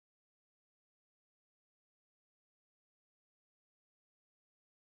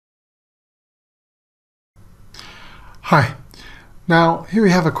Hi, now here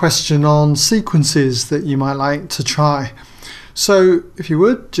we have a question on sequences that you might like to try. So if you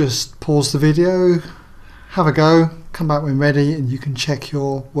would, just pause the video, have a go, come back when ready and you can check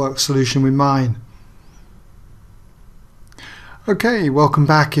your work solution with mine. Okay, welcome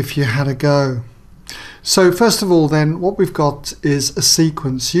back if you had a go. So first of all then, what we've got is a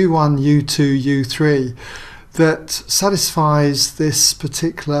sequence U1, U2, U3 that satisfies this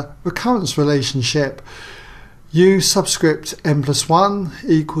particular recurrence relationship. U subscript n plus 1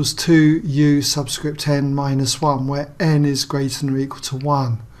 equals 2u subscript n minus 1, where n is greater than or equal to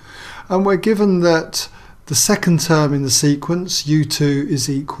 1. And we're given that the second term in the sequence, u2, is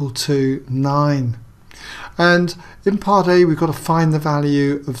equal to 9. And in part A, we've got to find the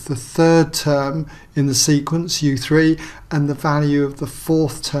value of the third term in the sequence, u3, and the value of the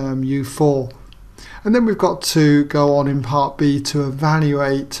fourth term, u4. And then we've got to go on in part B to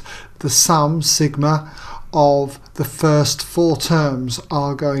evaluate the sum, sigma, of the first four terms,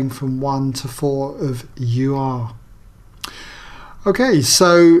 r going from 1 to 4 of ur. Okay,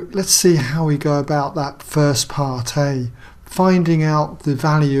 so let's see how we go about that first part A, finding out the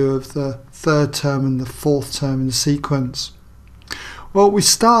value of the third term and the fourth term in the sequence. Well, we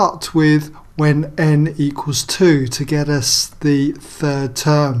start with when n equals 2 to get us the third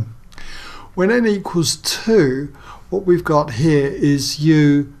term. When n equals 2, what we've got here is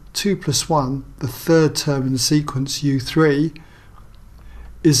u2 plus 1, the third term in the sequence, u3,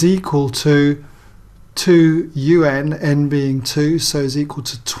 is equal to 2un, n being 2, so is equal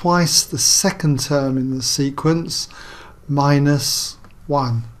to twice the second term in the sequence, minus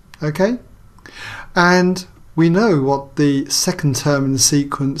 1. Okay? And we know what the second term in the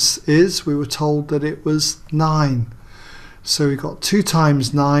sequence is. We were told that it was 9. So we've got 2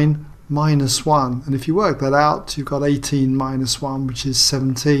 times 9 minus 1, and if you work that out, you've got 18 minus 1, which is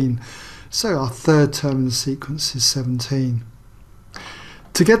 17. So our third term in the sequence is 17.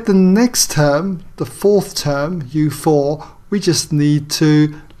 To get the next term, the fourth term, u4, we just need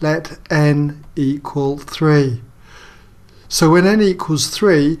to let n equal 3. So when n equals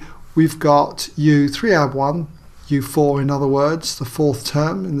 3, we've got u3 add 1, u4 in other words, the fourth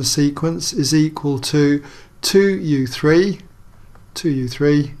term in the sequence, is equal to 2u3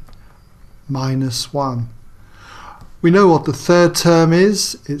 minus 1. We know what the third term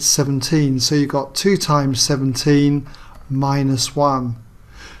is, it's 17, so you've got 2 times 17 minus 1.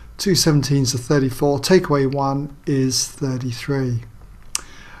 2 17s are 34, take away 1 is 33.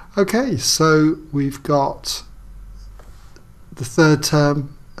 Okay, so we've got the third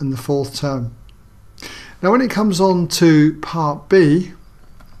term and the fourth term. Now when it comes on to part B,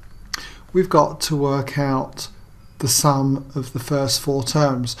 we've got to work out the sum of the first four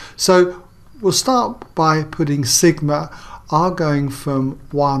terms. So we'll start by putting sigma, r going from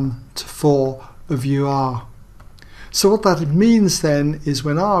 1 to 4 of ur. So what that means then is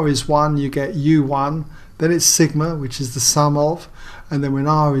when r is 1 you get u1, then it's sigma, which is the sum of, and then when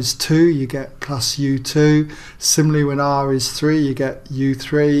r is 2 you get plus u2. Similarly when r is 3 you get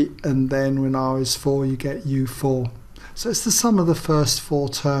u3, and then when r is 4 you get u4. So it's the sum of the first four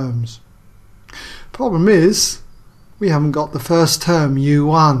terms. Problem is, we haven't got the first term,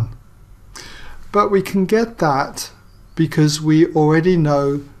 u1. But we can get that because we already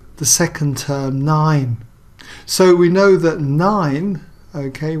know the second term, 9. So we know that 9,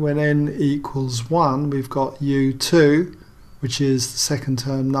 okay, when n equals 1, we've got u2, which is the second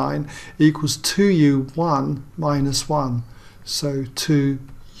term, 9, equals 2u1 minus 1. So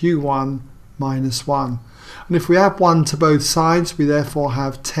 2u1 minus 1. And if we add 1 to both sides, we therefore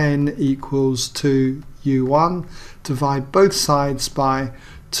have 10 equals 2u1. Divide both sides by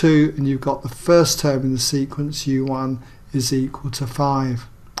 2 and you've got the first term in the sequence, u1, is equal to 5.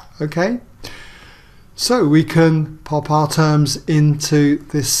 Okay? So we can pop our terms into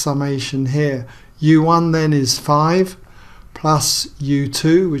this summation here. u1 then is 5, plus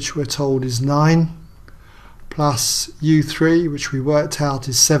u2, which we're told is 9, plus u3, which we worked out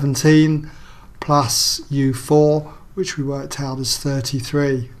is 17, plus u4, which we worked out as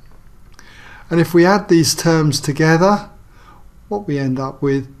 33. And if we add these terms together, what we end up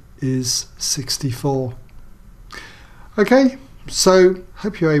with is 64. Okay, so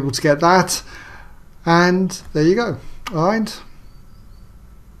hope you're able to get that, and there you go. All right.